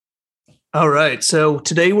All right. So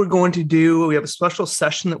today we have a special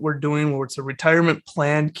session that we're doing where it's a retirement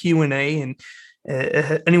plan Q&A. And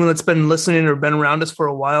anyone that's been listening or been around us for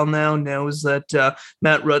a while now knows that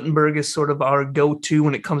Matt Ruttenberg is sort of our go-to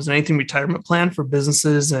when it comes to anything retirement plan for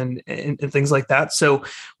businesses and things like that. So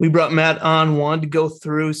we brought Matt on, wanted to go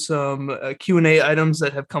through some Q&A items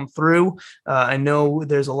that have come through. I know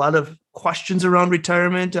there's a lot of questions around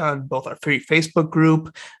retirement on both our Facebook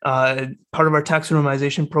group, part of our tax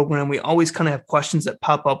minimization program. We always kind of have questions that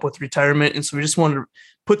pop up with retirement. And so we just wanted to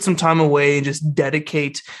put some time away and just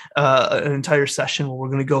dedicate an entire session where we're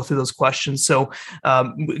going to go through those questions. So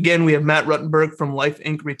again, we have Matt Ruttenberg from Life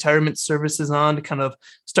Inc. Retirement Services on to kind of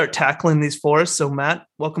start tackling these for us. So Matt,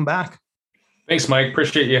 welcome back. Thanks, Mike.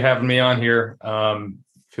 Appreciate you having me on here.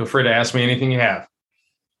 Feel free to ask me anything you have.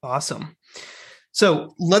 Awesome.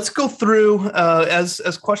 So let's go through as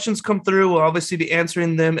questions come through. We'll obviously be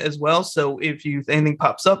answering them as well. So if anything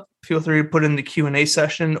pops up, feel free to put in the Q&A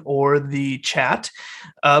session or the chat.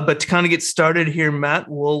 But to kind of get started here, Matt,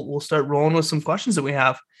 we'll start rolling with some questions that we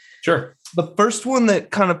have. Sure. The first one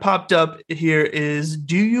that kind of popped up here is,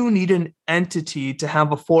 do you need an entity to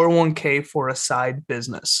have a 401k for a side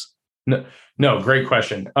business? No, great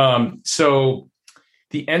question. So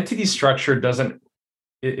the entity structure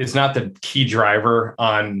is not the key driver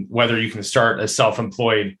on whether you can start a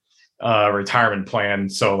self-employed retirement plan.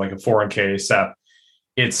 So like a 401k, SEP,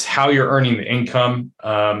 it's how you're earning the income.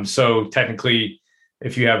 So technically,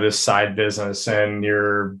 if you have this side business and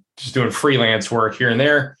you're just doing freelance work here and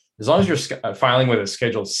there, as long as you're filing with a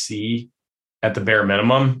Schedule C at the bare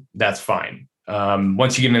minimum, that's fine.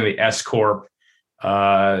 Once you get into the S Corp,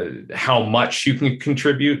 how much you can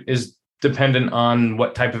contribute is dependent on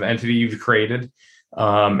what type of entity you've created.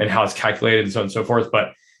 And how it's calculated and so on and so forth.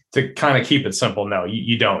 But to kind of keep it simple, no,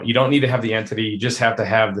 you don't. You don't need to have the entity. You just have to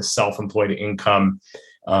have the self-employed income,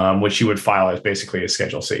 which you would file as basically a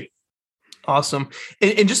Schedule C. Awesome.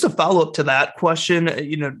 And just a follow-up to that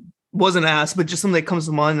question, wasn't asked, but just something that comes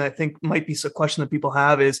to mind that I think might be a question that people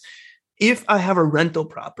have is, if I have a rental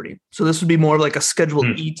property, so this would be more like a Schedule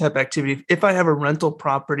E type activity. If I have a rental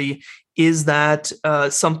property, is that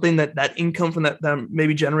something that income from that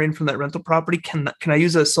maybe generating from that rental property, can I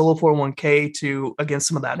use a solo 401k to against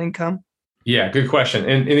some of that income? Yeah, good question.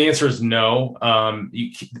 And the answer is no.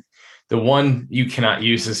 The one you cannot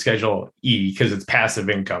use is Schedule E because it's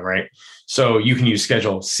passive income, right? So you can use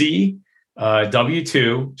Schedule C,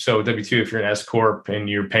 W-2. So W-2 if you're an S Corp and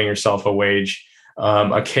you're paying yourself a wage.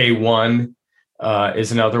 A K-1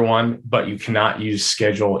 is another one, but you cannot use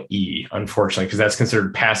Schedule E, unfortunately, because that's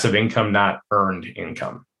considered passive income, not earned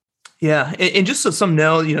income. Yeah. And just so some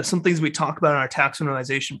know, some things we talk about in our tax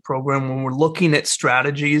minimization program, when we're looking at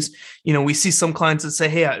strategies, we see some clients that say,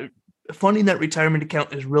 hey, funding that retirement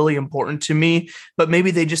account is really important to me, but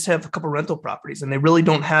maybe they just have a couple rental properties and they really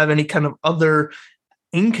don't have any kind of other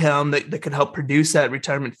income that could help produce that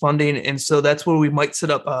retirement funding. And so that's where we might set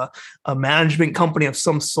up a management company of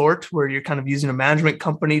some sort, where you're kind of using a management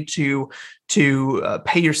company to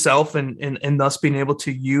pay yourself and thus being able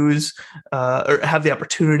to use or have the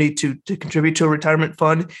opportunity to contribute to a retirement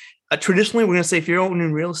fund. Traditionally, we're going to say if you're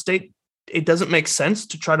owning real estate, it doesn't make sense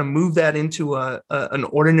to try to move that into an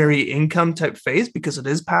ordinary income type phase because it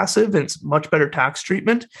is passive and it's much better tax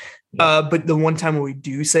treatment. Yeah. But the one time when we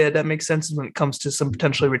do say that makes sense is when it comes to some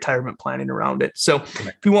potentially retirement planning around it. So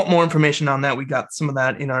if you want more information on that, we got some of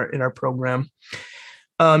that in our program.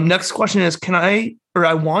 Next question is, I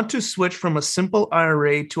want to switch from a simple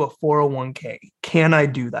IRA to a 401k. Can I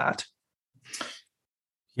do that?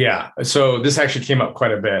 Yeah. So this actually came up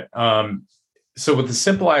quite a bit. So with the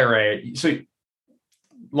simple IRA, so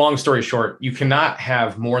long story short, you cannot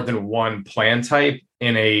have more than one plan type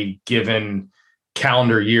in a given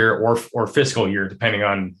calendar year or fiscal year, depending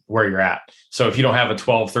on where you're at. So if you don't have a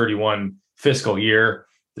 12/31 fiscal year,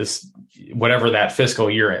 whatever that fiscal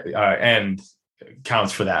year end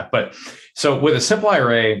counts for that. But so with a simple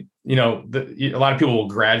IRA, a lot of people will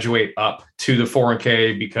graduate up to the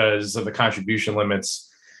 401k because of the contribution limits.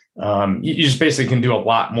 You just basically can do a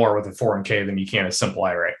lot more with a 401k than you can a simple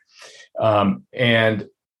IRA. And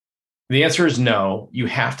the answer is no. You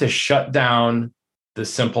have to shut down the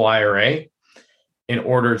simple IRA in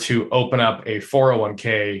order to open up a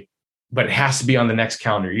 401k, but it has to be on the next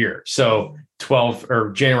calendar year. So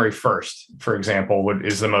January 1st, for example,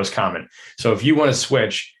 is the most common. So if you want to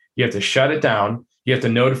switch, you have to shut it down. You have to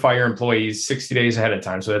notify your employees 60 days ahead of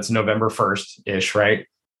time. So that's November 1st-ish, right?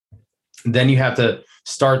 Then you have to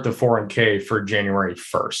start the 401k for January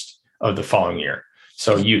 1st of the following year.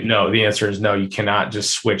 So the answer is no, you cannot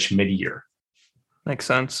just switch mid-year. Makes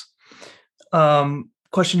sense.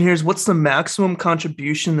 Question here is, what's the maximum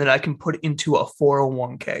contribution that I can put into a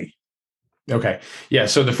 401k? Okay. Yeah.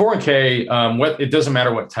 So the 401k, it doesn't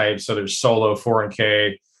matter what type. So there's solo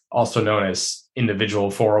 401k, also known as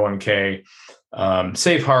individual 401k,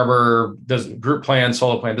 safe harbor, group plan,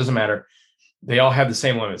 solo plan, doesn't matter. They all have the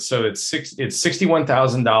same limits. So it's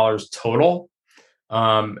 $61,000 total.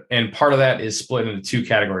 And part of that is split into two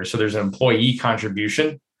categories. So there's an employee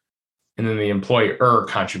contribution and then the employer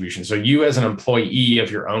contribution. So you as an employee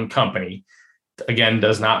of your own company, again,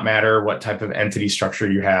 does not matter what type of entity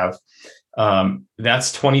structure you have.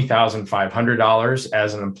 That's $20,500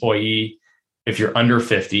 as an employee if you're under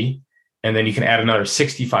 50. And then you can add another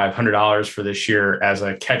 $6,500 for this year as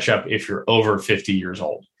a catch up if you're over 50 years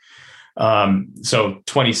old. So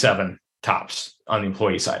 27 tops on the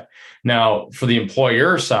employee side. Now, for the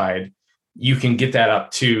employer side, you can get that up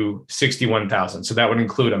to 61,000. So that would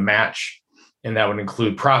include a match and that would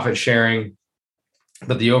include profit sharing.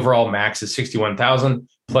 But the overall max is 61,000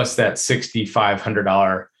 plus that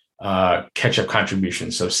 $6,500 catch-up contribution.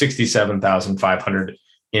 So 67,500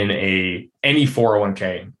 in any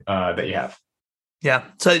 401k that you have. Yeah.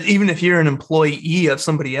 So even if you're an employee of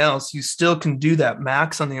somebody else, you still can do that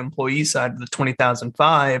max on the employee side of the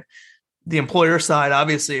 20,005. The employer side,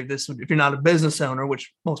 obviously, if you're not a business owner,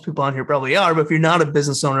 which most people on here probably are, but if you're not a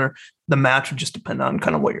business owner, the match would just depend on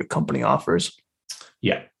kind of what your company offers.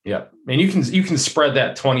 Yeah. Yeah. And you can spread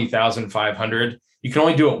that 20,500. You can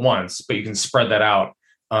only do it once, but you can spread that out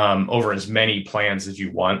over as many plans as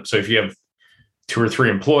you want. So if you have 2 or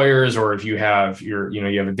 3 employers, or if you have you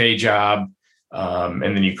have a day job, and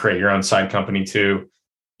then you create your own side company too,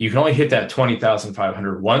 you can only hit that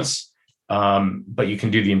 20,500 once. But you can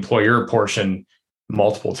do the employer portion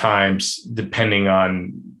multiple times, depending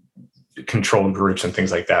on controlled groups and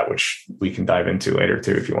things like that, which we can dive into later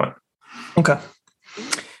too, if you want. Okay.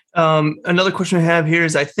 Another question I have here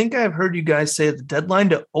is, I think I've heard you guys say the deadline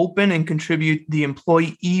to open and contribute the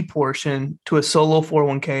employee portion to a solo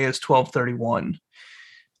 401k is 12/31.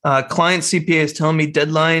 Client CPA is telling me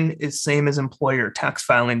deadline is same as employer tax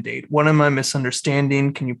filing date. What am I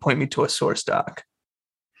misunderstanding? Can you point me to a source doc?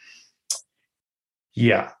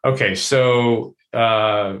 Yeah. Okay. So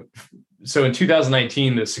in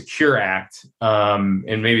 2019, the Secure Act,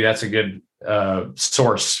 and maybe that's a good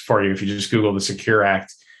source for you if you just Google the Secure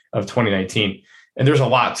Act of 2019. And there's a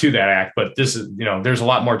lot to that act, but this is, there's a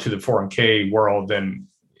lot more to the 401k world than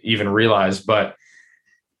even realize. But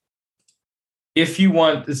if you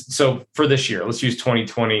want, so for this year, let's use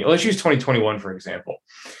 2020, let's use 2021, for example.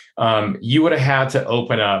 You would have had to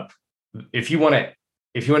open up, if you want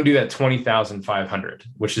to do that 20,500,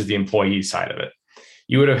 which is the employee side of it,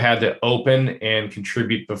 you would have had to open and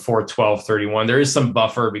contribute before 12/31. There is some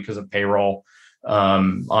buffer because of payroll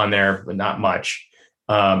on there, but not much.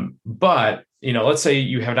 But let's say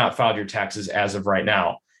you have not filed your taxes as of right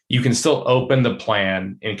now. You can still open the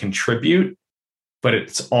plan and contribute, but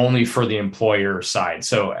it's only for the employer side.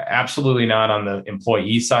 So absolutely not on the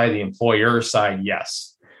employee side. The employer side,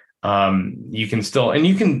 yes. You can still, and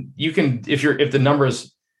you can, if the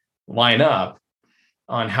numbers line up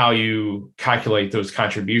on how you calculate those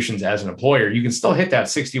contributions as an employer, you can still hit that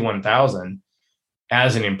 61,000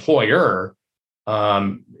 as an employer.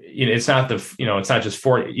 It's not it's not just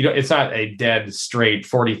 40, it's not a dead straight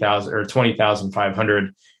 40,000 or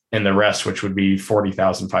 20,500 and the rest, which would be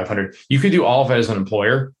 40,500. You could do all of it as an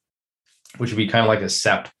employer, which would be kind of like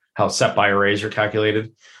how SEP IRAs are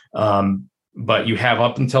calculated. But you have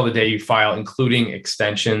up until the day you file, including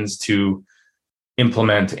extensions to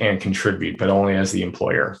implement and contribute, but only as the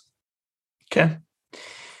employer. Okay.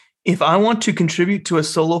 If I want to contribute to a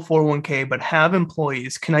solo 401k but have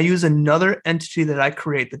employees, can I use another entity that I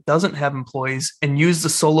create that doesn't have employees and use the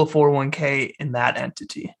solo 401k in that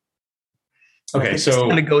entity? Okay, so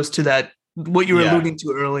kind of goes to that, what you were alluding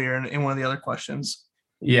to earlier in one of the other questions.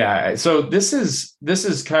 Yeah. So this is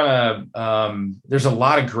kind of, there's a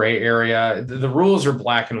lot of gray area. The rules are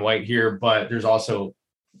black and white here, but there's also,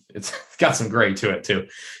 it's got some gray to it too.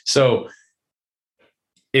 So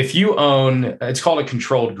if you own, it's called a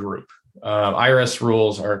controlled group. IRS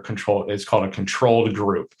rules are controlled. It's called a controlled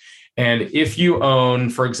group. And if you own,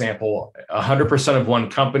 for example, 100% of one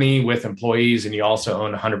company with employees, and you also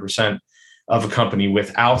own 100% of a company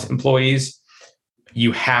without employees,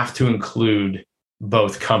 you have to include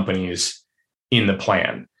both companies in the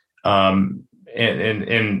plan.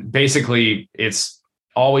 And basically it's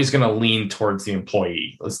always going to lean towards the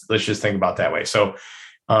employee. Let's just think about that way. So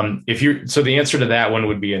the answer to that one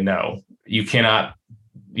would be a no. You can't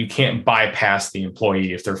bypass the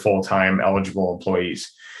employee if they're full-time eligible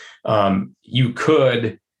employees. You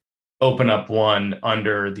could open up one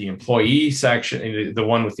under the employee section, the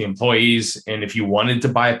one with the employees. And if you wanted to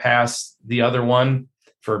bypass the other one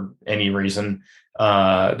for any reason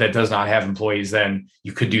that does not have employees, then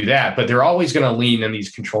you could do that. But they're always going to lean in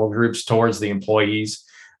these control groups towards the employees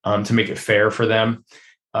to make it fair for them.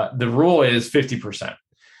 The rule is 50%.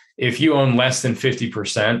 If you own less than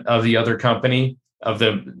 50% of the other company, of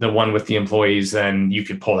the one with the employees, then you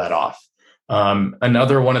could pull that off.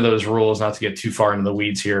 Another one of those rules, not to get too far into the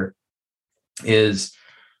weeds here, is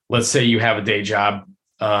let's say you have a day job.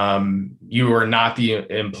 You are not the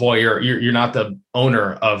employer. You're not the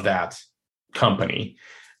owner of that company.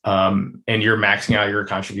 And you're maxing out your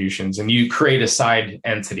contributions, and you create a side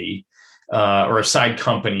entity or a side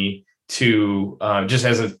company to just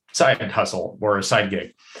as a side hustle or a side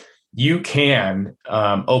gig. You can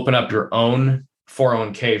open up your own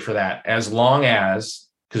 401k for that, as long as,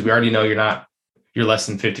 because we already know you're less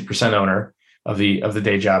than 50% owner of the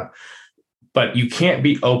day job, but you can't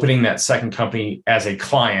be opening that second company as a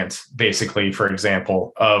client, basically, for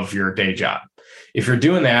example, of your day job. If you're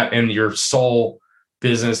doing that and your sole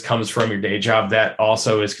business comes from your day job, that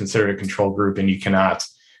also is considered a control group, and you cannot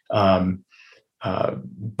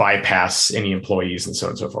bypass any employees and so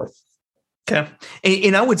on and so forth. Okay.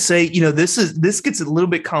 And I would say, this gets a little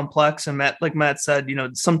bit complex. And like Matt said,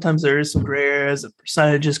 sometimes there is some gray areas,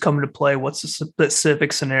 percentages come into play. What's the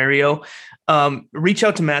specific scenario? Reach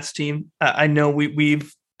out to Matt's team. I know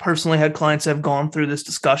we've personally had clients that have gone through this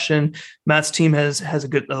discussion. Matt's team has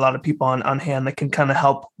a lot of people on hand that can kind of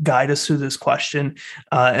help guide us through this question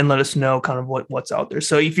and let us know kind of what's out there.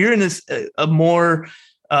 So if you're in this a more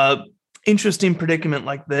interesting predicament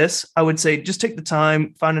like this, I would say just take the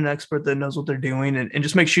time, find an expert that knows what they're doing, and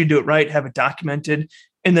just make sure you do it right, have it documented,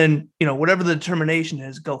 and then, whatever the determination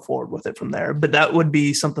is, go forward with it from there. But that would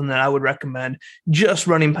be something that I would recommend, just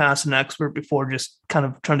running past an expert before just kind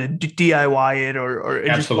of trying to DIY it or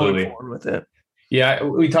just going forward with it. Yeah,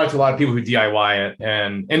 we talked to a lot of people who DIY it,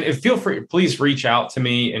 and feel free, please reach out to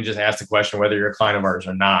me and just ask the question whether you're a client of ours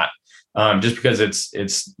or not. Just because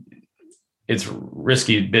it's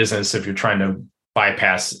risky business if you're trying to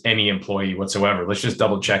bypass any employee whatsoever. Let's just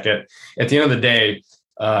double check it. At the end of the day,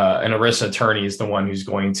 an ERISA attorney is the one who's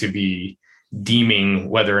going to be deeming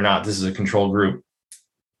whether or not this is a control group.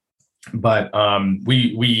 But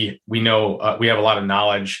we know we have a lot of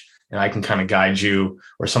knowledge, and I can kind of guide you,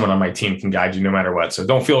 or someone on my team can guide you no matter what. So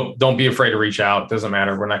don't be afraid to reach out. It doesn't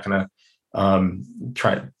matter. We're not going to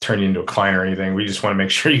try to turn you into a client or anything. We just want to make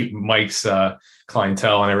sure Mike's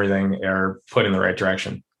clientele and everything are put in the right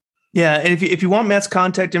direction. Yeah. And if you want Matt's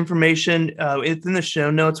contact information, it's in the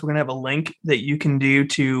show notes. We're going to have a link that you can do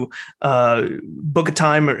to book a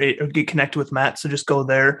time or get connected with Matt. So just go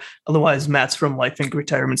there. Otherwise, Matt's from Life Inc.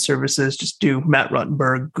 Retirement Services. Just do Matt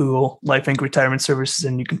Ruttenberg, Google Life Inc. Retirement Services,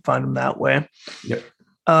 and you can find them that way. Yep.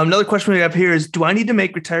 Another question we have here is, do I need to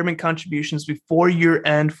make retirement contributions before year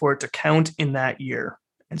end for it to count in that year?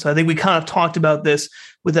 And so I think we kind of talked about this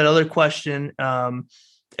with that other question,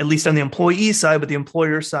 at least on the employee side, but the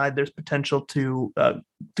employer side, there's potential to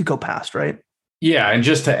go past, right? Yeah. And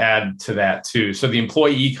just to add to that too. So the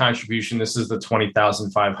employee contribution, this is the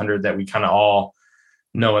 $20,500 that we kind of all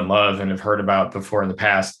know and love and have heard about before in the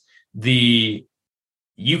past. You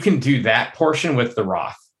can do that portion with the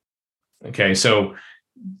Roth. Okay. So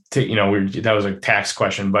that was a tax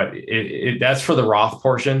question, but that's for the Roth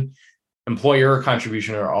portion. Employer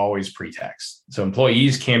contribution are always pre-tax. So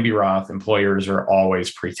employees can be Roth. Employers are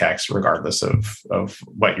always pre-tax, regardless of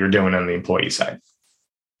what you're doing on the employee side.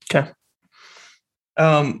 Okay.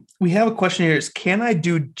 We have a question here: can I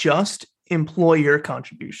do just employer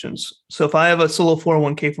contributions? So if I have a solo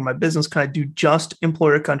 401k for my business, can I do just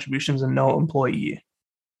employer contributions and no employee?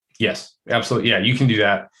 Yes, absolutely. Yeah, you can do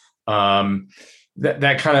that.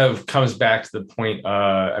 That kind of comes back to the point.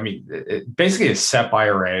 Basically a SEP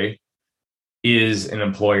IRA is an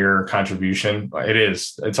employer contribution.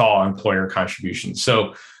 It's all employer contribution.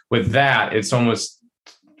 So with that, it's almost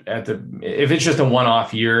if it's just a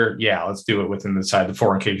one-off year, yeah, let's do it within the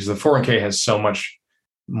 401k, because the 401k has so much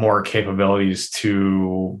more capabilities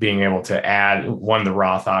to being able to add the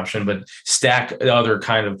Roth option, but stack other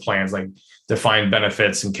kind of plans like defined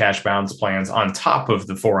benefits and cash balance plans on top of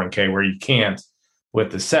the 401k, where you can't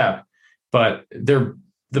with the SEP. But the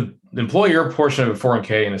employer portion of a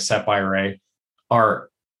 401k and a SEP IRA are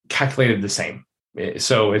calculated the same.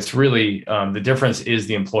 So it's really the difference is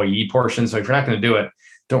the employee portion. So if you're not going to do it,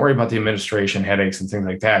 don't worry about the administration headaches and things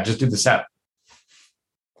like that. Just do the SEP.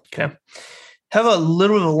 Okay. Have a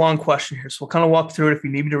little bit of a long question here, so we'll kind of walk through it. If you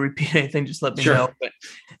need me to repeat anything, just let me know. But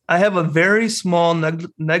I have a very small,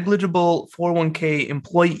 negligible 401k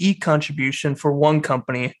employee contribution for one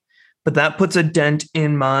company, but that puts a dent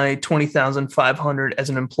in my 20,500 as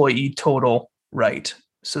an employee total, right?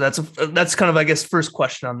 So that's kind of, I guess, first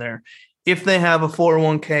question on there. If they have a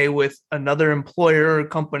 401k with another employer or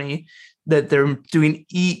company that they're doing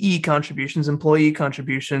employee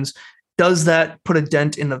contributions, does that put a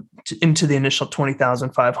dent into the initial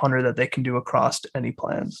 20,500 that they can do across any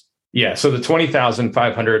plans? Yeah. So the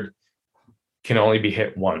 20,500 can only be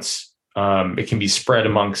hit once. It can be spread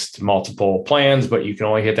amongst multiple plans, but you can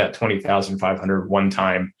only hit that 20,500 one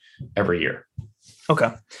time every year.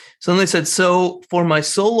 Okay. So then they said, so for my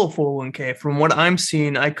solo 401k, from what I'm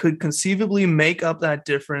seeing, I could conceivably make up that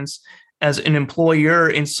difference as an employer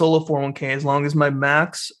in solo 401k as long as my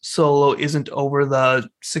max solo isn't over the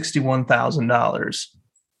 $61,000.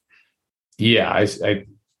 Yeah,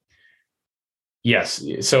 yes.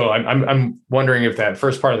 So I'm wondering if that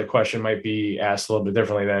first part of the question might be asked a little bit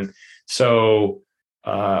differently then. So,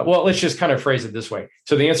 well, let's just kind of phrase it this way.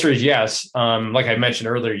 So the answer is yes. Like I mentioned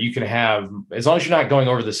earlier, you can have, as long as you're not going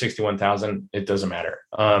over the 61,000, it doesn't matter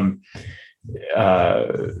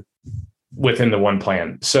within the one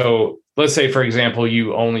plan. So let's say, for example,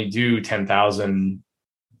 you only do 10,000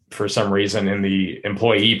 for some reason in the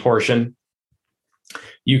employee portion.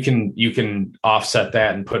 You can offset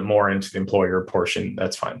that and put more into the employer portion.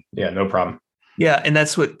 That's fine. Yeah, no problem. Yeah, and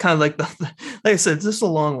that's what kind of like like I said, this is a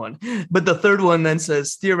long one, but the third one then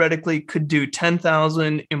says theoretically could do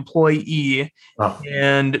 10,000 employee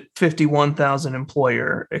and 51,000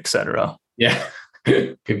 employer, etc. Yeah,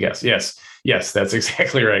 good guess. Yes, that's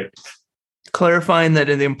exactly right. Clarifying that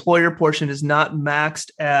the employer portion is not maxed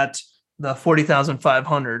at the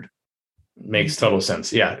 40,500. Makes total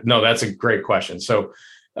sense. Yeah, no, that's a great question. So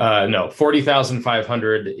no,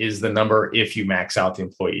 40,500 is the number if you max out the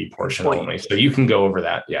employee portion only. So you can go over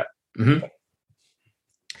that. Yeah. Mm-hmm.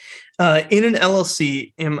 In an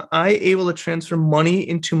LLC, am I able to transfer money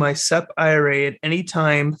into my SEP IRA at any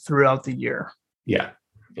time throughout the year? Yeah.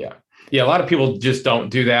 A lot of people just don't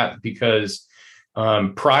do that because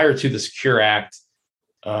prior to the Secure Act,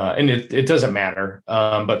 and it doesn't matter,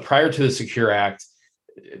 but prior to the Secure Act,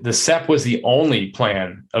 the SEP was the only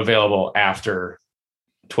plan available after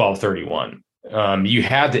 12/31. You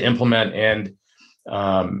had to implement and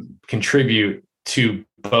contribute to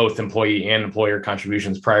both employee and employer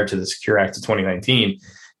contributions prior to the Secure Act of 2019.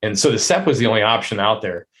 And so the SEP was the only option out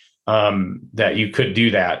there that you could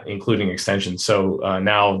do that, including extensions. So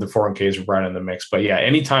now the 401ks are right in the mix. But yeah,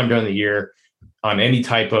 anytime during the year on any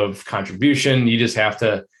type of contribution, you just have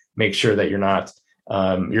to make sure that you're not,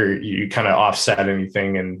 you kind of offset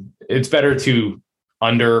anything. And it's better to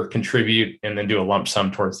under contribute and then do a lump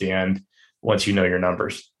sum towards the end once you know your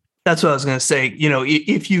numbers. That's what I was going to say. You know,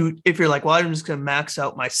 if you're like, well, I'm just going to max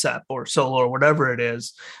out my SEP or solo or whatever it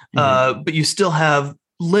is, but you still have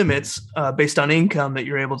limits based on income that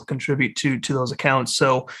you're able to contribute to those accounts.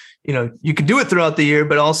 So, you know, you can do it throughout the year,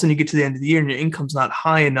 but all of a sudden you get to the end of the year and your income's not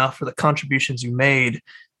high enough for the contributions you made.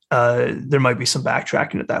 There might be some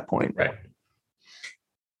backtracking at that point. Right.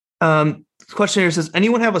 The question here says,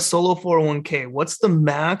 anyone have a solo 401k? What's the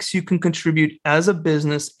max you can contribute as a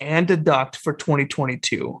business and deduct for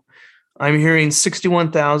 2022? I'm hearing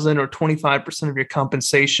 61,000 or 25% of your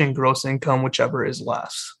compensation, gross income, whichever is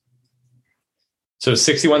less. So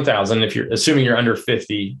 61,000, if you're assuming you're under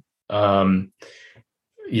 50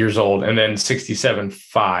 years old, and then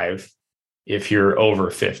 67.5 if you're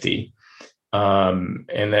over 50. And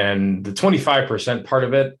then the 25% part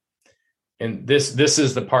of it, and this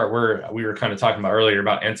is the part where we were kind of talking about earlier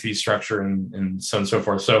about entity structure and so on and so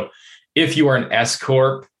forth. So if you are an S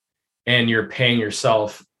corp and you're paying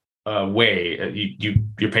yourself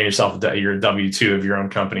you're paying yourself your W-2 of your own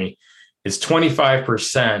company, is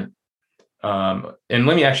 25%. And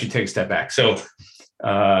let me actually take a step back. So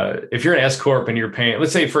if you're an S corp and you're paying,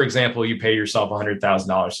 let's say, for example, you pay yourself $100,000.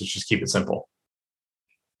 Let's just keep it simple.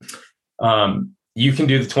 You can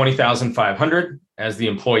do the 20,500 as the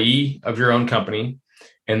employee of your own company,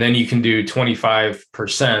 and then you can do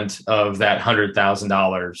 25% of that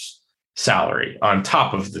 $100,000 salary on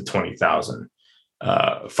top of the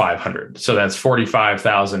 20,500. So that's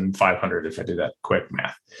 45,500 if I do that quick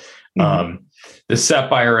math. Mm-hmm. The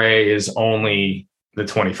SEP IRA is only the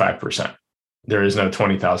 25%. There is no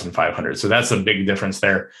 20,500. So that's a big difference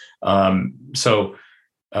there. So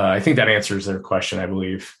I think that answers their question, I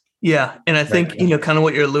believe. Yeah. And I think, you know, kind of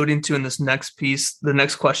what you're alluding to in this next piece, the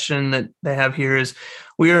next question that they have here is,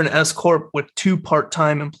 we are an S corp with 2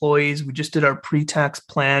 part-time employees. We just did our pre-tax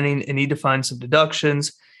planning and need to find some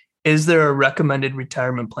deductions. Is there a recommended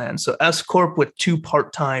retirement plan? So S corp with 2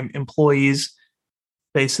 part-time employees,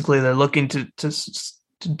 basically they're looking to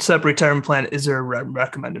set up a retirement plan. Is there a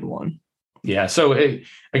recommended one? Yeah. So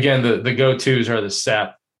again, the go-tos are the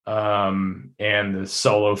SEP and the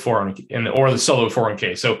solo 401 or the solo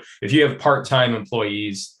 401k. So if you have part-time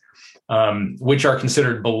employees, which are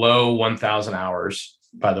considered below 1,000 hours,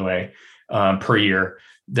 by the way, per year,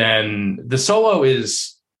 then the solo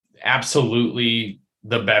is absolutely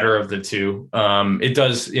the better of the two. It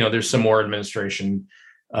does, there's some more administration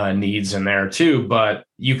needs in there too, but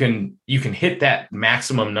you can hit that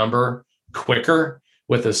maximum number quicker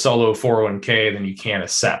with a solo 401k than you can a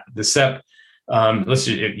SEP. The SEP,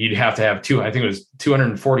 you'd have to have I think it was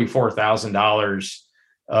 $244,000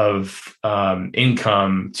 of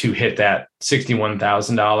income to hit that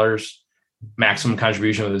 $61,000 maximum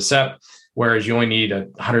contribution with the SEP, whereas you only need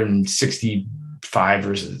 165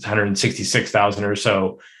 versus 166,000 or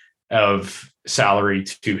so of salary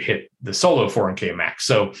to hit the solo 401k max.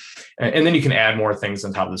 So, and then you can add more things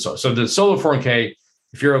on top of the solo. So the solo 401k,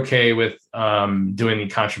 if you're okay with doing the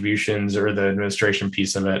contributions or the administration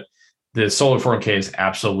piece of it, the solo 401k is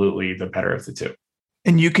absolutely the better of the two.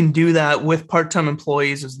 And you can do that with part-time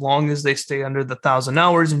employees as long as they stay under the 1,000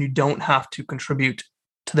 hours, and you don't have to contribute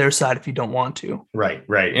to their side if you don't want to. Right.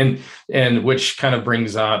 And which kind of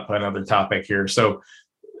brings up another topic here. So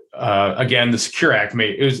again, the Secure Act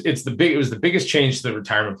it was the biggest change to the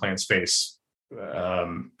retirement plan space,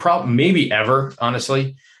 probably maybe ever,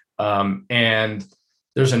 honestly. And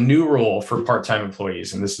there's a new rule for part-time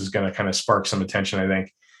employees, and this is going to kind of spark some attention, I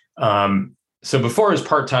think. So before it was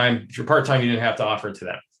part-time, if you're part-time, you didn't have to offer it to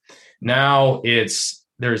them. Now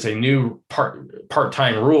there's a new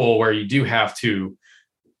part-time rule where you do have to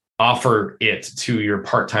offer it to your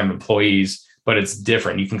part-time employees, but it's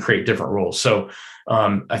different. You can create different rules. So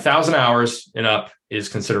 1,000 hours and up is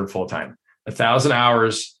considered full-time. 1,000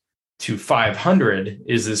 hours to 500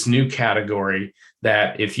 is this new category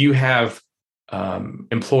that if you have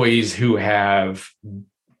employees who have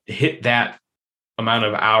hit that amount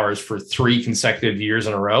of hours for 3 consecutive years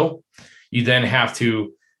in a row, you then have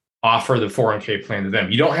to offer the 401k plan to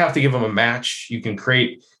them. You don't have to give them a match. You can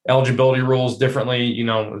create eligibility rules differently.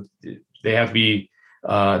 They have to be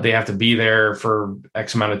there for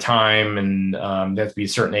X amount of time, and they have to be a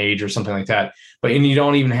certain age or something like that. And you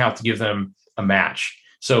don't even have to give them a match.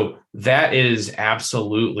 So that is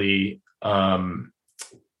absolutely a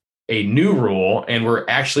new rule, and we're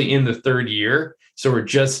actually in the 3rd year. So we're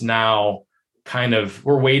just now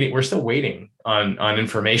we're still waiting on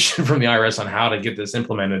information from the IRS on how to get this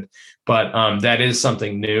implemented. But that is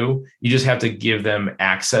something new. You just have to give them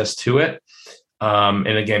access to it. And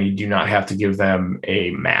again, you do not have to give them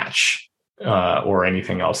a match or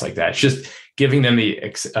anything else like that. It's just giving them the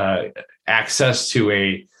access to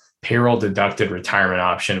a payroll deducted retirement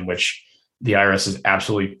option, which the IRS is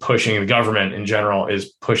absolutely pushing. The government in general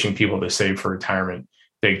is pushing people to save for retirement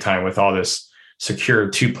big time with all this Secure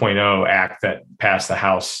 2.0 Act that passed the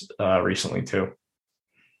House recently too.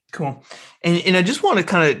 Cool. And I just want to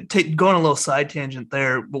kind of go on a little side tangent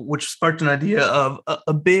there, which sparked an idea of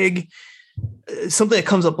a big, something that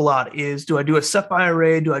comes up a lot is, do I do a SEP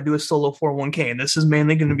IRA? Do I do a solo 401k? And this is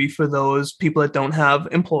mainly going to be for those people that don't have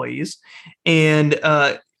employees. And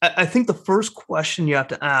I think the first question you have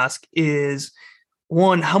to ask is,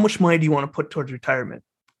 one, how much money do you want to put towards retirement?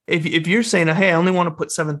 If you're saying, hey, I only want to put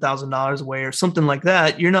 $7,000 away or something like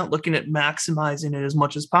that, you're not looking at maximizing it as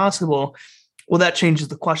much as possible. Well, that changes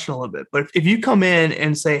the question a little bit. But if you come in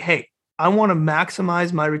and say, hey, I want to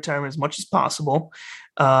maximize my retirement as much as possible,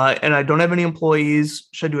 and I don't have any employees,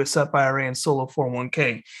 should I do a SEP IRA and solo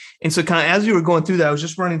 401k? And so kind of as you were going through that, I was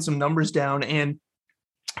just running some numbers down. And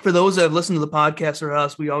for those that have listened to the podcast or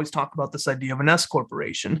us, we always talk about this idea of an S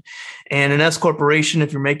corporation. And an S corporation,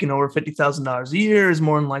 if you're making over $50,000 a year, is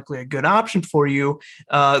more than likely a good option for you.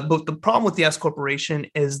 But the problem with the S corporation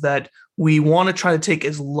is that we want to try to take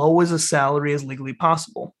as low as a salary as legally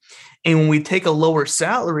possible. And when we take a lower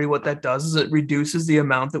salary, what that does is it reduces the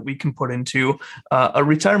amount that we can put into a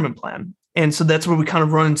retirement plan. And so that's where we kind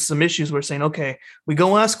of run into some issues. We're saying, okay, we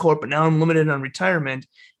go S corp, but now I'm limited on retirement.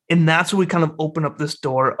 And that's where we kind of open up this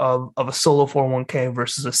door of a solo 401k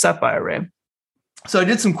versus a SEP IRA. So I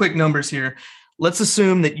did some quick numbers here. Let's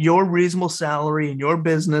assume that your reasonable salary in your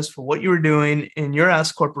business for what you were doing in your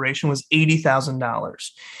S corporation was $80,000.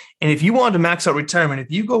 And if you wanted to max out retirement,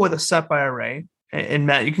 if you go with a SEP IRA, and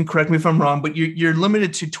Matt, you can correct me if I'm wrong, but you're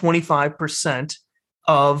limited to 25%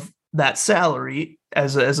 of that salary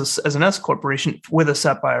as an S corporation with a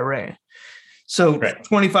SEP IRA. So right.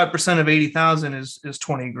 25% of 80,000 is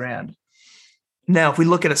 20 grand. Now, if we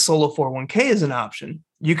look at a solo 401k as an option,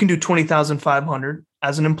 you can do 20,500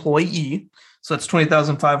 as an employee. So that's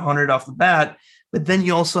 20,500 off the bat. But then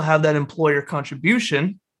you also have that employer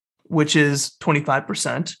contribution, which is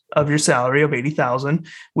 25% of your salary of 80,000,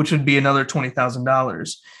 which would be another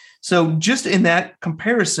 $20,000. So just in that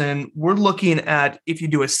comparison, we're looking at, if you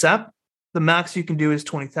do a SEP, the max you can do is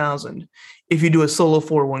 20,000. If you do a solo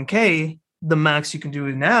 401k, the max you can do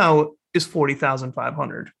now is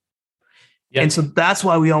 40,500. Yep. And so that's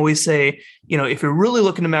why we always say, if you're really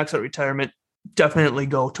looking to max out retirement, definitely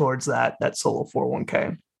go towards that solo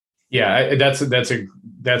 401k. Yeah, that's a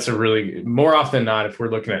really, more often than not, if we're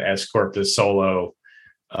looking at S Corp, the solo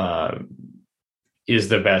is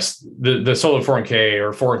the best. The solo 401k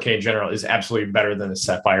or 401k in general is absolutely better than the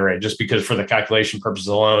SEP IRA, just because for the calculation purposes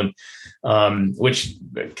alone, which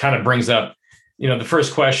kind of brings up, the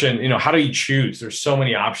first question, how do you choose? There's so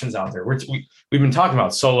many options out there. We've been talking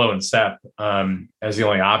about solo and SEP as the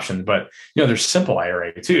only option, but there's simple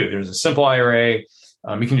IRA too. There's a simple IRA.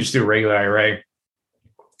 You can just do a regular IRA.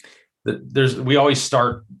 We always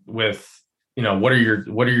start with, what's your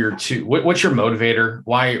motivator?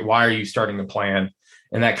 Why are you starting the plan?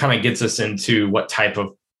 And that kind of gets us into what type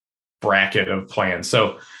of bracket of plan.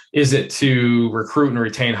 So is it to recruit and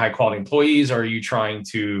retain high quality employees? Or are you trying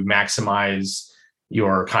to maximize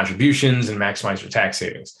your contributions and maximize your tax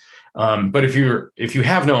savings? But if you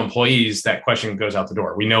have no employees, that question goes out the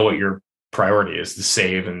door. We know what your priority is, to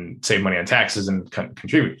save money on taxes and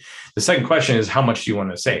contribute. The second question is, how much do you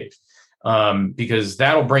want to save? Because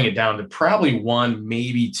that'll bring it down to probably one,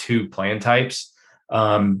 maybe two plan types.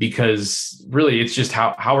 Because really it's just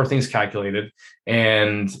how are things calculated.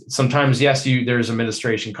 And sometimes, yes, there's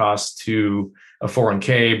administration costs to a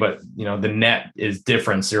 401k, but the net is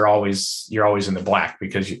different. So you're always in the black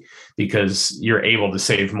because you're able to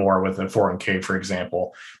save more with a 401k, for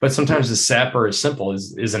example. But sometimes the SEP or a simple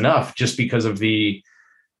is enough just because of the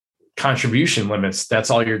contribution limits. That's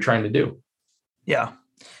all you're trying to do. Yeah.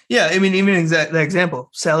 Yeah. I mean, even that example,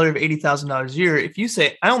 salary of $80,000 a year. If you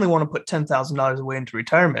say, I only want to put $10,000 away into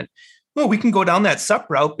retirement, well, we can go down that SEP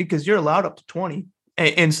route because you're allowed up to 20.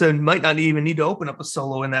 And so you might not even need to open up a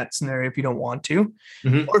solo in that scenario if you don't want to.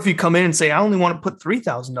 Mm-hmm. Or if you come in and say, I only want to put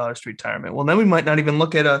 $3,000 to retirement. Well, then we might not even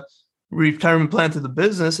look at a retirement plan through the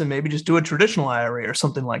business and maybe just do a traditional IRA or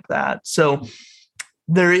something like that. So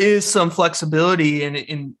there is some flexibility.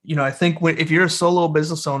 And I think if you're a solo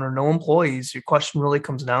business owner, no employees, your question really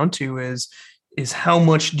comes down to is how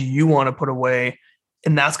much do you want to put away?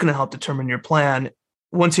 And that's going to help determine your plan.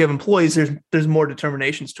 Once you have employees, there's more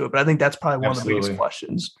determinations to it, but I think that's probably one of the biggest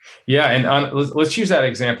questions. Yeah, and let's use that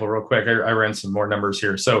example real quick. I ran some more numbers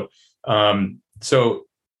here. So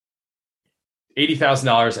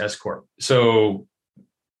 $80,000 S corp. So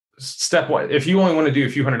step one, if you only want to do a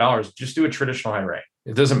few $100s, just do a traditional IRA.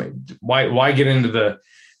 It doesn't. Why get into the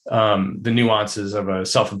nuances of a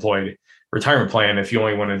self-employed retirement plan if you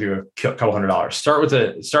only want to do a couple $100s? Start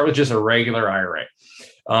with just a regular IRA.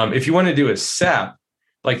 If you want to do a SEP,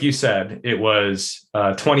 like you said, it was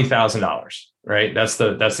 $20,000, right? That's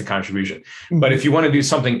the contribution. Mm-hmm. But if you want to do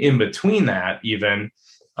something in between that, even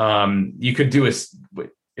you could do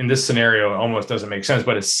in this scenario, it almost doesn't make sense,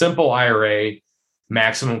 but a simple IRA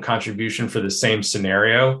maximum contribution for the same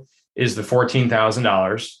scenario is the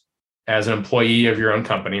 $14,000 as an employee of your own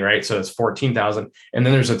company, right? So that's $14,000, and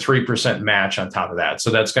then there's a 3% match on top of that.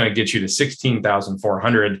 So that's going to get you to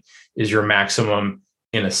 $16,400 is your maximum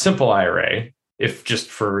in a simple IRA. If just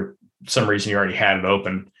for some reason you already had it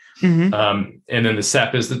open. Mm-hmm. And then the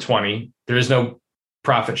SEP is the 20. There is no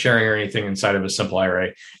profit sharing or anything inside of a simple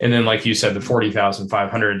IRA. And then, like you said, the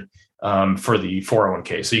 40,500 for the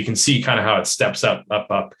 401k. So you can see kind of how it steps up,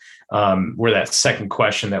 where that second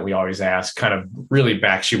question that we always ask kind of really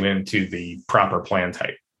backs you into the proper plan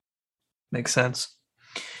type. Makes sense.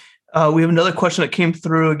 We have another question that came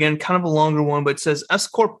through, again, kind of a longer one, but it says S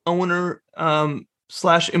Corp owner /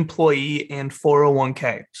 employee and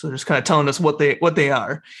 401k. So just kind of telling us what they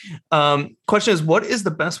are. Question is, what is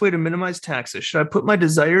the best way to minimize taxes? Should I put my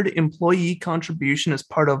desired employee contribution as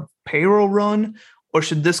part of payroll run, or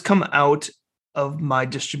should this come out of my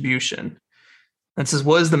distribution? And it says,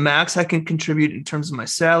 what is the max I can contribute in terms of my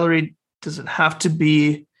salary? Does it have to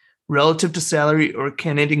be relative to salary, or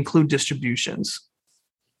can it include distributions?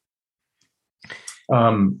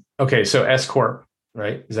 Okay, so S Corp,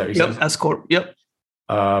 right? Is that what you said? Yep, S Corp. Yep.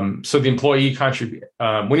 So the employee contribute,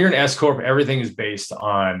 when you're an S Corp, everything is based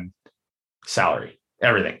on salary,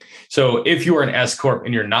 everything. So if you are an S Corp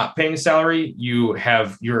and you're not paying salary, you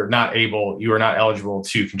are not eligible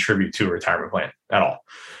to contribute to a retirement plan at all.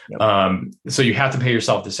 Yep. So you have to pay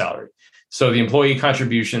yourself the salary. So the employee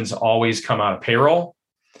contributions always come out of payroll,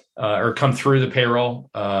 or come through the payroll,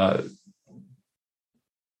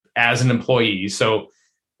 as an employee. So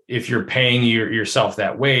if you're paying yourself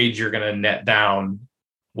that wage, you're going to net down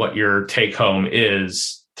what your take home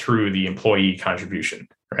is through the employee contribution,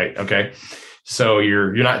 right? Okay. So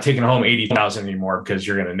you're not taking home 80,000 anymore because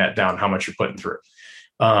you're going to net down how much you're putting through.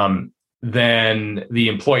 Then the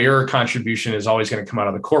employer contribution is always going to come out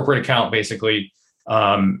of the corporate account, basically.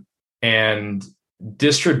 And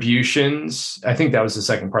distributions, I think that was the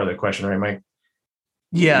second part of the question, right, Mike?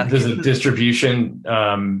 Yeah. There's a distributions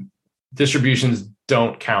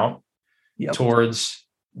don't count towards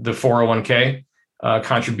the 401k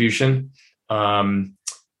contribution.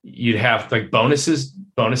 You'd have like bonuses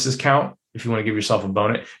count if you want to give yourself a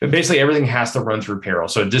bonus. But basically everything has to run through payroll.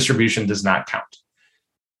 So distribution does not count,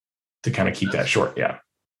 to kind of keep that short. Yeah.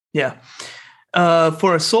 Yeah.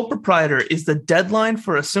 For a sole proprietor, is the deadline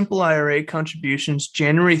for a simple IRA contributions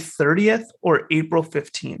January 30th or April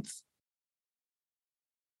 15th?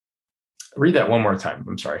 Read that one more time.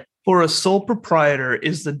 I'm sorry. For a sole proprietor,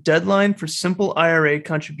 is the deadline for simple IRA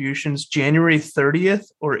contributions January 30th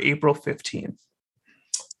or April 15th?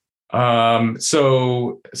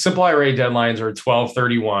 So simple IRA deadlines are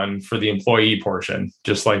 12/31 for the employee portion,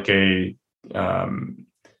 just like a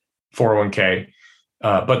 401k.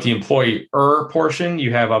 But the employer portion,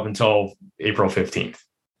 you have up until April 15th.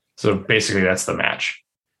 So basically that's the match.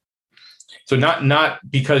 So not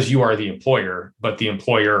because you are the employer, but the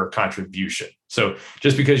employer contribution. So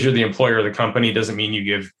just because you're the employer of the company doesn't mean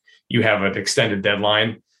you have an extended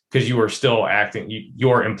deadline, because you are still acting.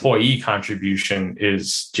 Your employee contribution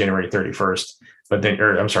is January 31st,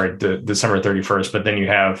 December 31st, but then you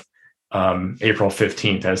have April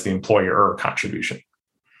 15th as the employer contribution.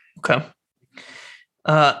 Okay.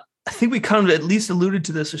 I think we kind of at least alluded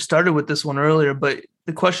to this or started with this one earlier, but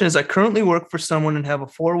the question is, I currently work for someone and have a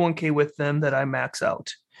 401k with them that I max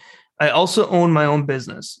out. I also own my own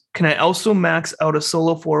business. Can I also max out a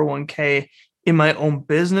solo 401k in my own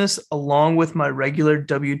business along with my regular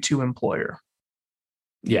W-2 employer?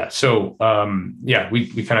 Yeah. So, we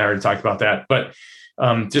kind of already talked about that, but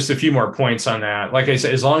just a few more points on that. Like I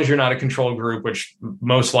said, as long as you're not a control group, which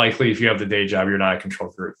most likely if you have the day job, you're not a control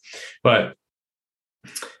group, but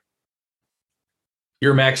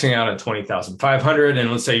you're maxing out at 20,500. And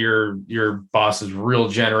let's say your boss is real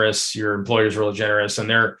generous, your employer is real generous, and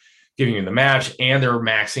they're giving you the match, and they're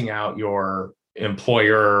maxing out your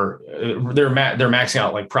employer. They're maxing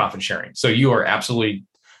out like profit sharing. So you are absolutely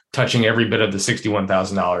touching every bit of the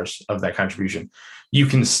 $61,000 of that contribution. You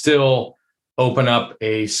can still open up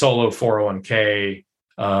a solo 401k,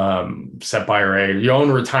 SEP IRA, your own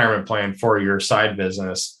retirement plan for your side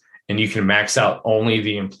business, and you can max out only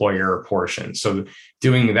the employer portion. So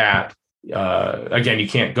doing that, again, you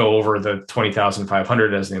can't go over the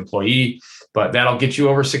 20,500 as the employee, but that'll get you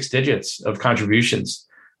over 6 digits of contributions.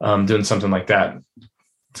 Doing something like that,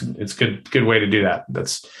 it's good way to do that.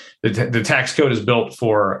 That's the tax code is built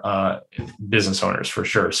for business owners for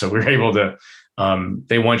sure. So we're able to.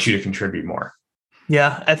 They want you to contribute more.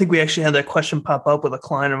 Yeah, I think we actually had that question pop up with a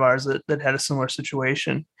client of ours that had a similar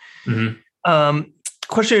situation. Mm-hmm.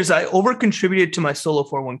 Question is, I over contributed to my solo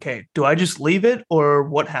 401k. Do I just leave it, or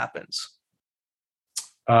what happens?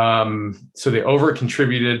 So they over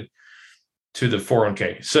contributed to the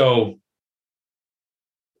 401k. So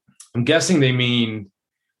I'm guessing they mean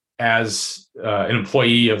as an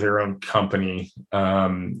employee of their own company,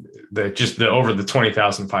 over the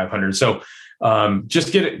 20,500. So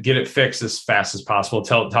just get it fixed as fast as possible.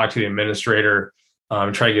 Talk to the administrator.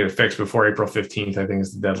 Try to get it fixed before April 15th, I think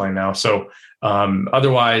is the deadline now. So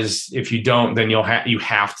otherwise, if you don't, then you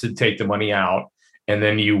have to take the money out, and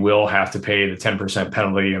then you will have to pay the 10%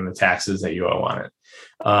 penalty and the taxes that you owe on it.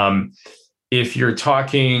 If you're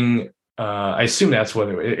talking, I assume that's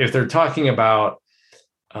if they're talking about,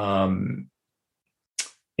 in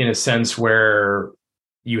a sense where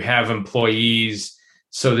you have employees.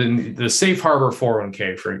 So then the safe harbor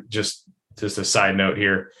 401k, for just a side note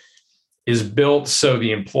here, is built so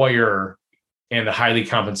the employer and the highly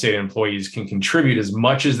compensated employees can contribute as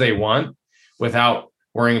much as they want without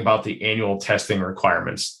worrying about the annual testing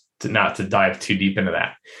requirements, not to dive too deep into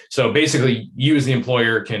that. So basically, you as the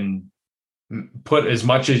employer can put as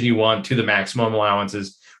much as you want to the maximum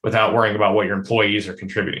allowances without worrying about what your employees are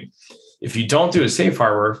contributing. If you don't do a safe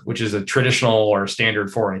harbor, which is a traditional or standard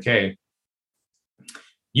 401k,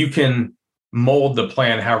 you can mold the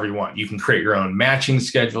plan however you want. You can create your own matching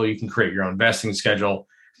schedule. You can create your own vesting schedule.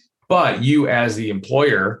 But you as the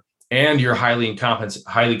employer and your highly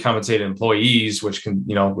compensated employees, which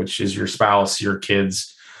is your spouse, your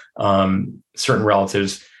kids, certain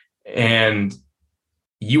relatives, and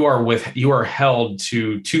you are held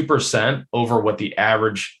to 2% over what the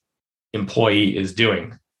average employee is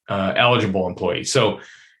doing, eligible employee. So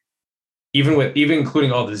even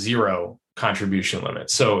including all the zero contribution limit.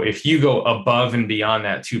 So if you go above and beyond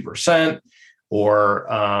that 2%, or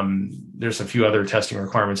there's a few other testing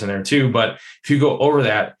requirements in there too, but if you go over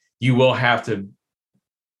that, you're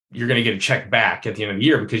going to get a check back at the end of the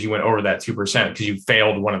year because you went over that 2% because you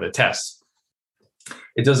failed one of the tests.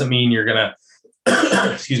 It doesn't mean you're going to,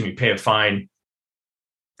 pay a fine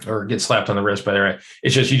or get slapped on the wrist by the.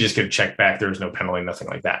 It's just, you just get a check back. There's no penalty, nothing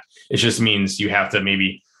like that. It just means you have to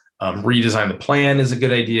maybe redesign the plan is a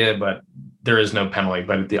good idea, but there is no penalty.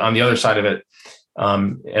 But on the other side of it,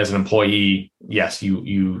 as an employee, yes,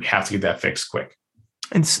 you have to get that fixed quick.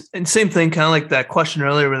 And same thing, kind of like that question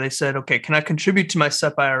earlier where they said, okay, can I contribute to my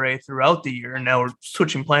SEP IRA throughout the year? And now we're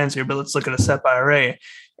switching plans here, but let's look at a SEP IRA.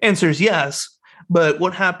 Answer is yes. But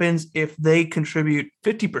what happens if they contribute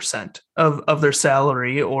 50% of their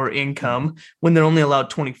salary or income when they're only allowed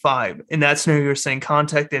 25? In that scenario, you're saying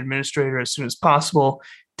contact the administrator as soon as possible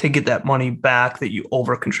to get that money back that you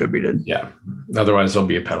over contributed. Yeah. Otherwise, there'll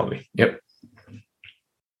be a penalty. Yep.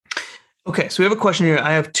 Okay, so we have a question here.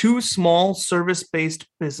 I have two small service-based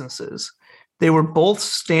businesses. They were both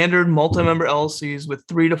standard multi-member LLCs with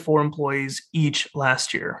 3 to 4 employees each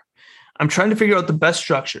last year. I'm trying to figure out the best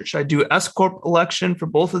structure. Should I do S Corp election for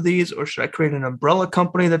both of these, or should I create an umbrella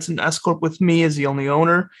company that's an S Corp with me as the only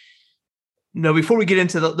owner? No, before we get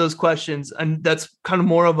into those questions, and that's kind of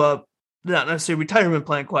more of a not necessarily retirement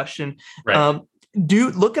plan question. Right.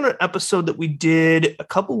 Look at an episode that we did a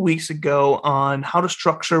couple weeks ago on how to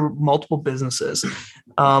structure multiple businesses.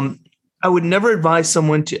 I would never advise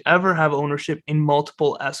someone to ever have ownership in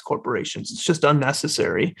multiple S corporations. It's just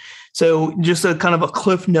unnecessary. So just a kind of a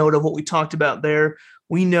cliff note of what we talked about there.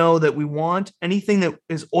 We know that we want anything that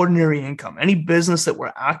is ordinary income, any business that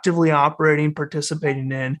we're actively operating,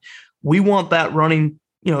 participating in, we want that running,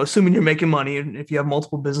 assuming you're making money. And if you have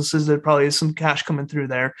multiple businesses, there probably is some cash coming through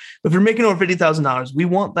there. But if you're making over $50,000, we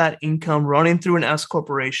want that income running through an S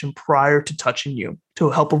corporation prior to touching you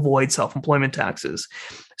to help avoid self-employment taxes.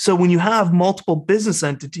 So when you have multiple business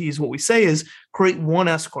entities, what we say is create one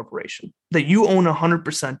S corporation that you own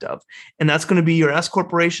 100% of. And that's going to be your S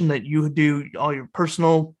corporation that you do all your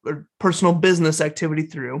personal business activity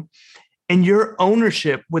through. And your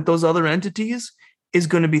ownership with those other entities is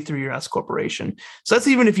going to be through your S corporation. So that's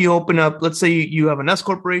even if you open up, let's say you have an S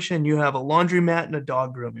corporation, you have a laundromat and a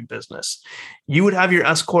dog grooming business. You would have your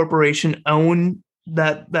S corporation own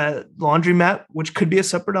that laundromat, which could be a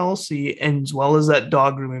separate LLC, and as well as that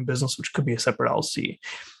dog grooming business, which could be a separate LLC.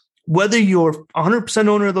 Whether you're 100%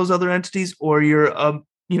 owner of those other entities or you're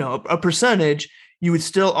a percentage, you would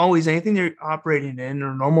still always, anything you're operating in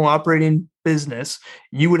or normal operating business,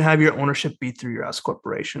 you would have your ownership be through your S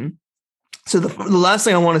corporation. So the last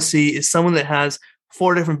thing I want to see is someone that has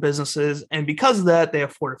 4 different businesses, and because of that, they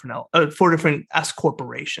have 4 different S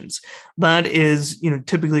corporations. That is,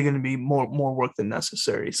 typically going to be more work than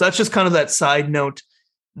necessary. So that's just kind of that side note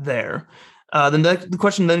there. Then the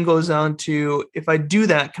question then goes on to, if I do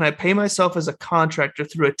that, can I pay myself as a contractor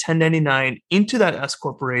through a 1099 into that S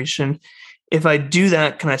corporation? If I do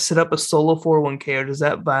that, can I set up a solo 401k, or does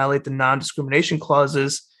that violate the non-discrimination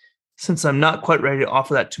clauses, since I'm not quite ready to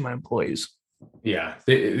offer that to my employees? Yeah,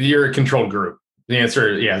 you're a controlled group. The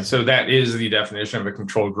answer, yeah. So that is the definition of a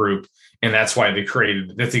controlled group. And that's why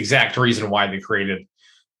that's the exact reason why they created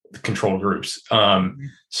the controlled groups.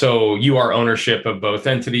 So you are ownership of both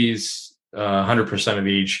entities, 100% of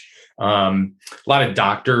each. A lot of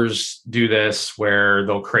doctors do this where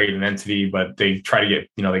they'll create an entity, but they try to get,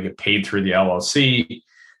 they get paid through the LLC.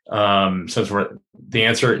 So the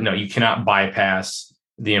answer, no, you cannot bypass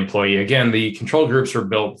the employee. Again, the control groups are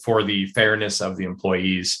built for the fairness of the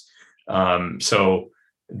employees. So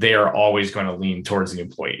they are always going to lean towards the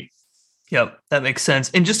employee. Yep, that makes sense.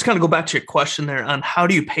 And just to kind of go back to your question there on how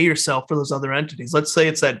do you pay yourself for those other entities? Let's say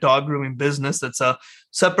it's that dog grooming business that's a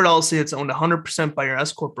separate LLC that's owned 100% by your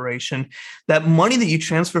S corporation. That money that you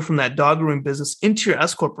transfer from that dog grooming business into your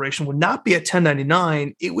S corporation would not be a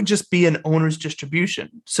 1099. It would just be an owner's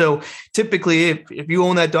distribution. So typically, if you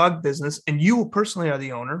own that dog business and you personally are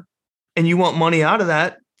the owner and you want money out of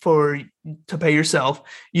that to pay yourself,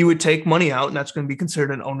 you would take money out, and that's going to be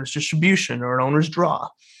considered an owner's distribution or an owner's draw.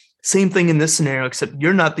 Same thing in this scenario, except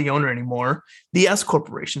you're not the owner anymore. The S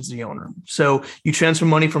corporation is the owner. So you transfer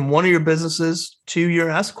money from one of your businesses to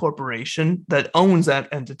your S corporation that owns that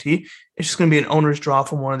entity. It's just going to be an owner's draw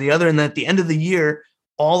from one or the other. And then at the end of the year,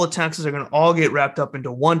 all the taxes are going to all get wrapped up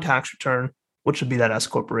into one tax return, which would be that S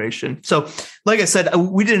corporation. So like I said,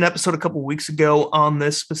 we did an episode a couple of weeks ago on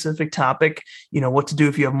this specific topic, what to do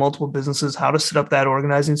if you have multiple businesses, how to set up that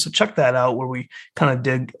organizing. So check that out, where we kind of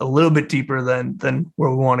dig a little bit deeper than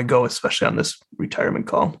where we want to go, especially on this retirement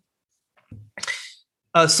call.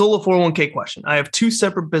 Solo 401k question. I have two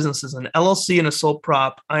separate businesses, an LLC and a sole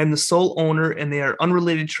prop. I am the sole owner and they are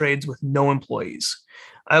unrelated trades with no employees.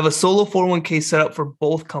 I have a solo 401k set up for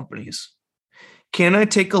both companies. Can I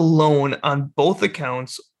take a loan on both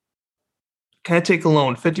accounts? Can I take a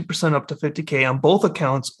loan 50% up to 50K on both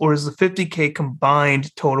accounts, or is the 50K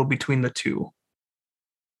combined total between the two?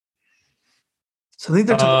 So I think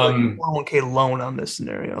they're talking about a 401k loan on this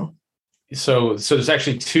scenario. So there's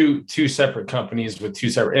actually two separate companies with two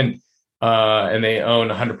separate, and they own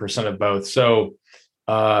 100% of both. So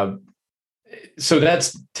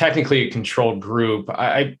that's technically a controlled group.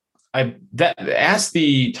 Talk to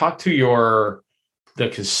the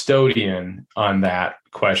custodian on that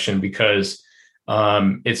question, because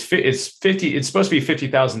it's 50. It's supposed to be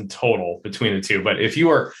 50,000 total between the two. But if you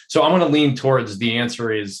are, so I'm going to lean towards the answer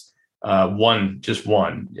is one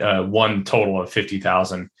total of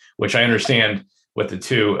 50,000. Which I understand with the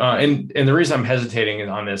two. And the reason I'm hesitating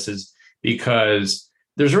on this is because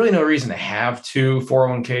there's really no reason to have two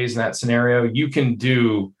 401ks in that scenario. You can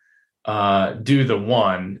do the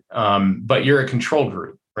one, but you're a control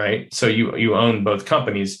group, right? So you own both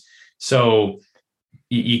companies. So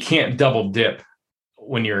you can't double dip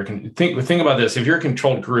when you're think about this. If you're a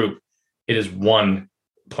controlled group, it is one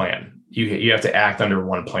plan. You have to act under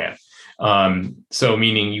one plan. So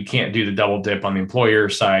meaning you can't do the double dip on the employer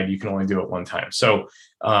side. You can only do it one time. So,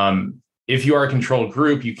 if you are a controlled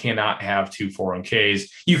group, you cannot have two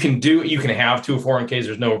 401ks. You can have two 401ks.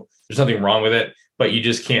 There's nothing wrong with it, but you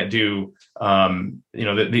just can't do,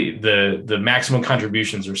 the maximum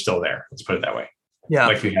contributions are still there. Let's put it that way. Yeah.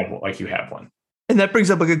 Like you have one. And that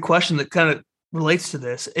brings up a good question that kind of relates to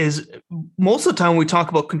this. Is most of the time when we talk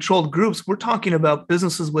about controlled groups, we're talking about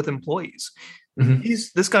businesses with employees. Mm-hmm.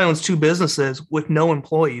 This guy owns two businesses with no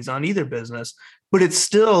employees on either business, but it's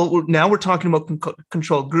still, now we're talking about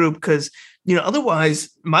controlled group because,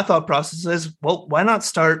 otherwise my thought process is, well, why not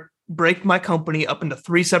break my company up into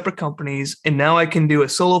three separate companies. And now I can do a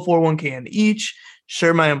solo 401k in each.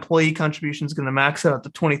 Sure, my employee contribution is going to max out to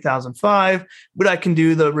 $20,500, but I can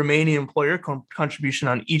do the remaining employer contribution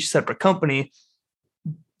on each separate company.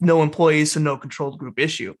 No employees, so no controlled group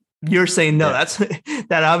issue. You're saying no,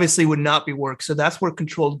 that obviously would not be work. So that's where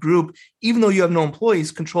controlled group, even though you have no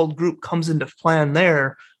employees, controlled group comes into plan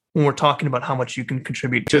there when we're talking about how much you can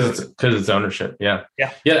contribute to it. Because it's ownership. Yeah.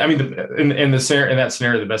 I mean, in that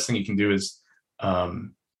scenario, the best thing you can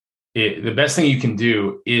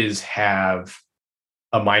do is have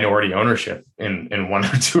a minority ownership in one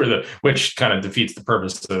or two which kind of defeats the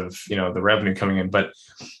purpose of the revenue coming in. But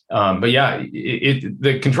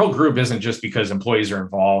the control group isn't just because employees are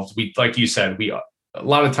involved. We, like you said, a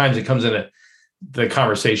lot of times it comes into the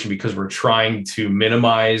conversation because we're trying to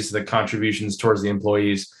minimize the contributions towards the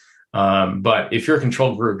employees. But if you're a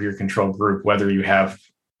control group, you're a control group, whether you have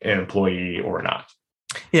an employee or not.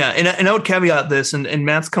 Yeah. And I would caveat this, and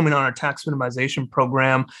Matt's coming on our tax minimization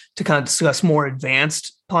program to kind of discuss more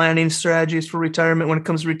advanced planning strategies for retirement when it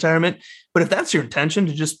comes to retirement. But if that's your intention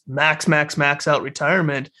to just max out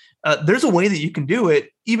retirement, there's a way that you can do it,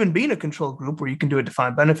 even being a control group, where you can do a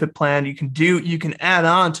defined benefit plan. You can add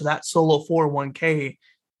on to that solo 401k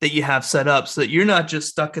that you have set up so that you're not just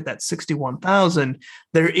stuck at that 61,000.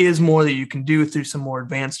 There is more that you can do through some more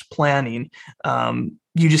advanced planning.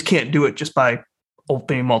 You just can't do it just by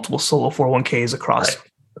opening multiple solo 401ks across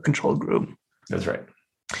a controlled group. That's right.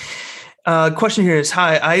 Question here is,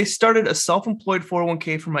 hi, I started a self-employed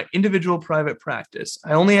 401k for my individual private practice.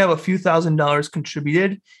 I only have a few $1,000s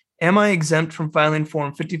contributed. Am I exempt from filing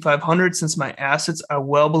Form 5500 since my assets are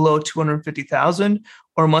well below 250,000,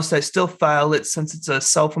 or must I still file it since it's a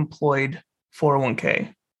self-employed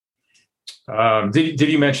 401k? Did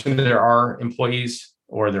you mention that there are employees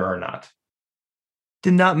or there are not?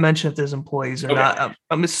 Did not mention if there's employees or not.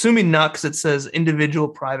 I'm assuming not because it says individual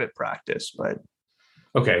private practice, but.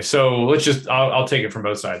 Okay. So I'll take it from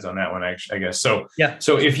both sides on that one, I guess. So, yeah.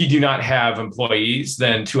 So if you do not have employees,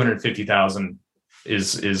 then 250,000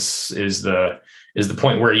 is the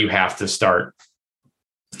point where you have to start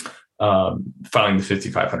filing the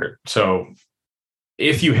 5,500. So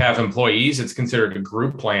if you have employees, it's considered a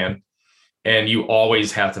group plan and you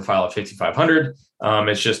always have to file a 5,500.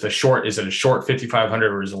 It's just is it a short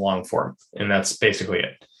 5,500 or is it a long form? And that's basically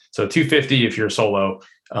it. So 250, if you're solo,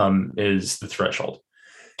 is the threshold.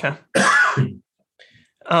 Okay.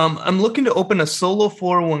 I'm looking to open a solo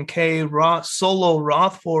 401k, solo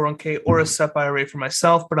Roth 401k, or a SEP IRA for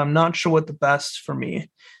myself, but I'm not sure what the best for me.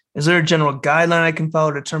 Is there a general guideline I can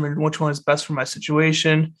follow to determine which one is best for my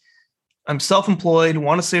situation? I'm self-employed,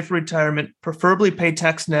 want to save for retirement, preferably pay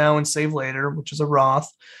tax now and save later, which is a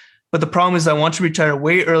Roth. But the problem is I want to retire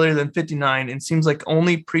way earlier than 59, and seems like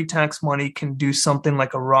only pre-tax money can do something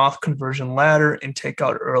like a Roth conversion ladder and take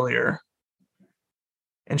out earlier.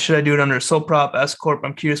 And should I do it under a sole prop, S Corp?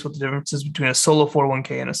 I'm curious what the difference is between a solo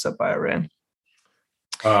 401k and a SEP IRA.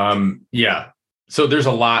 Yeah. So there's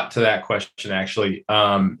a lot to that question, actually.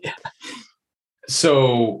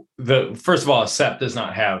 So first of all, a SEP does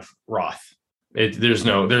not have Roth. There's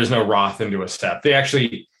no Roth into a SEP.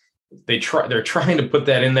 They're trying to put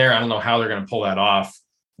that in there. I don't know how they're going to pull that off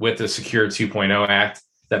with the Secure 2.0 Act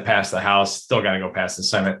that passed the House. Still got to go past the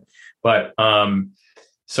Senate. But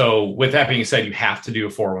so with that being said, you have to do a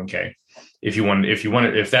 401k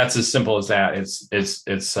if that's as simple as that. It's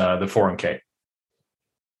the 401k.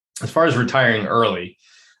 As far as retiring early,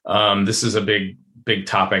 this is a big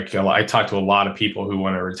topic. I talk to a lot of people who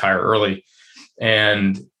want to retire early,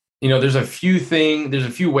 and there's a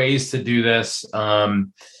few ways to do this.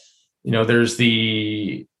 There's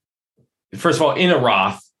first of all, in a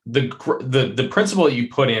Roth, the principal you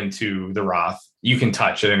put into the Roth, you can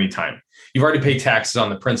touch at any time. You've already paid taxes on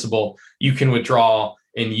the principal. You can withdraw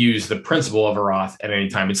and use the principal of a Roth at any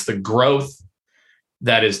time. It's the growth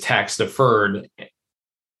that is tax deferred,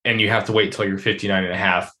 and you have to wait till you're 59 and a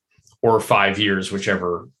half or 5 years,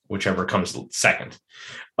 whichever comes second.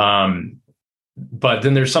 But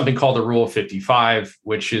then there's something called the Rule of 55,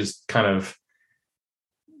 which is kind of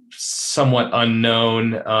somewhat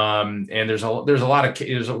unknown. And there's a lot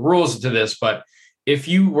of rules to this, but if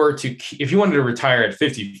you wanted to retire at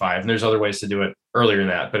 55, and there's other ways to do it earlier than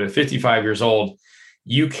that, but at 55 years old,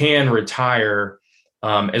 you can retire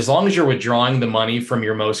as long as you're withdrawing the money from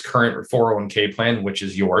your most current 401k plan, which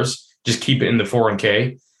is yours. Just keep it in the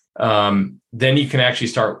 401k. Then you can actually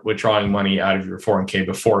start withdrawing money out of your 401k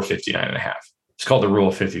before 59 and a half. It's called the Rule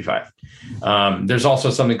of 55. There's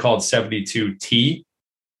also something called 72T,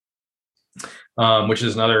 which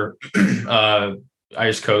is another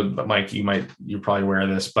IRS code. But Mike, you're probably aware of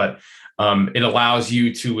this, but it allows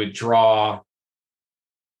you to withdraw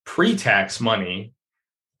pre-tax money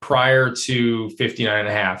prior to 59 and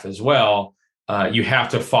a half as well. You have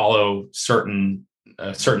to follow certain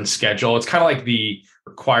schedule. It's kind of like the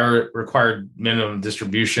required minimum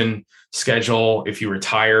distribution schedule. If you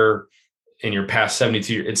retire in your past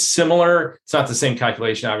 72, it's similar. It's not the same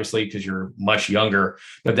calculation, obviously, because you're much younger,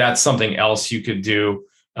 but that's something else you could do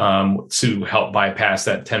to help bypass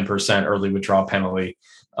that 10% early withdrawal penalty.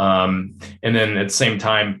 And then at the same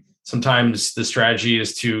time, sometimes the strategy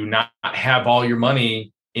is to not have all your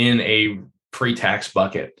money in a pre-tax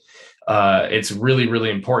bucket. It's really, really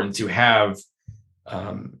important to have,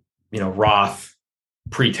 Roth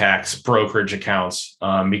pre-tax brokerage accounts,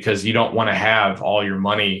 because you don't want to have all your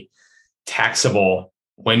money taxable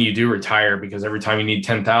when you do retire, because every time you need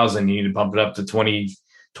 10,000, you need to bump it up to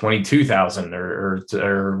 22,000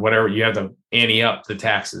 or whatever. You have to ante up the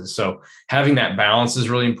taxes. So having that balance is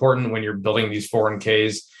really important when you're building these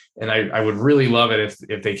 401ks. And I would really love it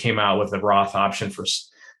if they came out with a Roth option for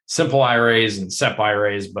simple IRAs and SEP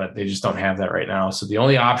IRAs, but they just don't have that right now. So the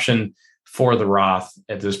only option for the Roth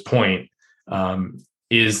at this point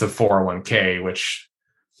is the 401k, which,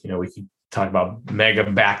 we could talk about mega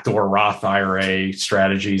backdoor Roth IRA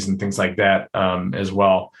strategies and things like that as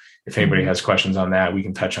well. If anybody has questions on that, we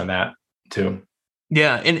can touch on that too.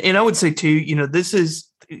 Yeah. And I would say too,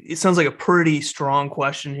 it sounds like a pretty strong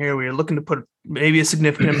question here where you're looking to put maybe a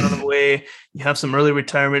significant amount away. You have some early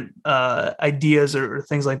retirement ideas or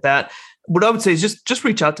things like that. What I would say is just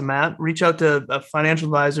reach out to Matt, reach out to a financial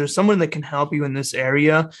advisor, someone that can help you in this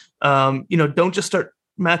area. Don't just start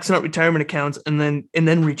maxing out retirement accounts and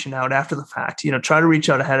then reaching out after the fact. Try to reach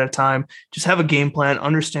out ahead of time. Just have a game plan,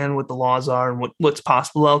 understand what the laws are and what's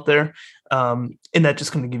possible out there. And that's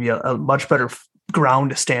just going to give you a much better ground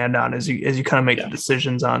to stand on as you kind of make the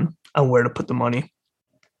decisions on where to put the money.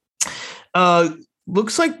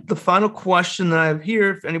 Looks like the final question that I have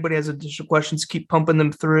here, if anybody has additional questions, keep pumping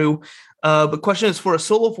them through. The question is, for a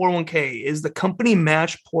solo 401k, is the company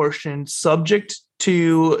match portion subject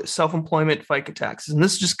to self-employment FICA taxes? And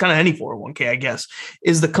this is just kind of any 401k, I guess.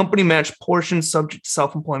 Is the company match portion subject to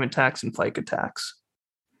self-employment tax and FICA tax?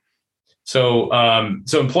 So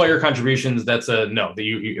employer contributions, that's a no.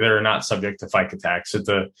 They're not subject to FICA tax. It's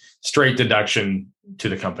a straight deduction to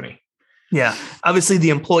the company. Yeah, obviously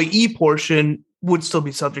the employee portion would still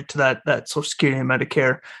be subject to that Social Security and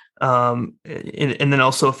Medicare. And then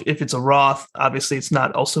also if it's a Roth, obviously it's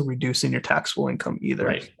not also reducing your taxable income either.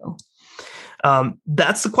 Right. So.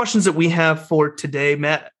 That's the questions that we have for today.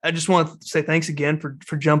 Matt, I just want to say thanks again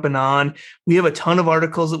for jumping on. We have a ton of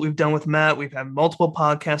articles that we've done with Matt. We've had multiple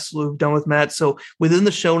podcasts we've done with Matt. So within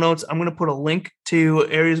the show notes, I'm going to put a link to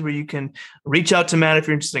areas where you can reach out to Matt if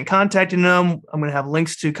you're interested in contacting him. I'm going to have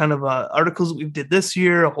links to kind of articles that we did this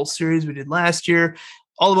year, a whole series we did last year,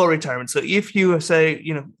 all about retirement. So if you say,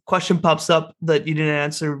 question pops up that you didn't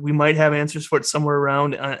answer, we might have answers for it somewhere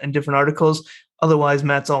around in different articles. Otherwise,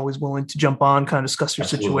 Matt's always willing to jump on, kind of discuss your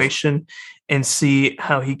situation and see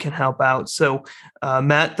how he can help out. So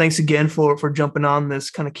Matt, thanks again for jumping on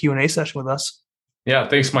this kind of Q&A session with us. Yeah,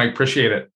 thanks, Mike. Appreciate it.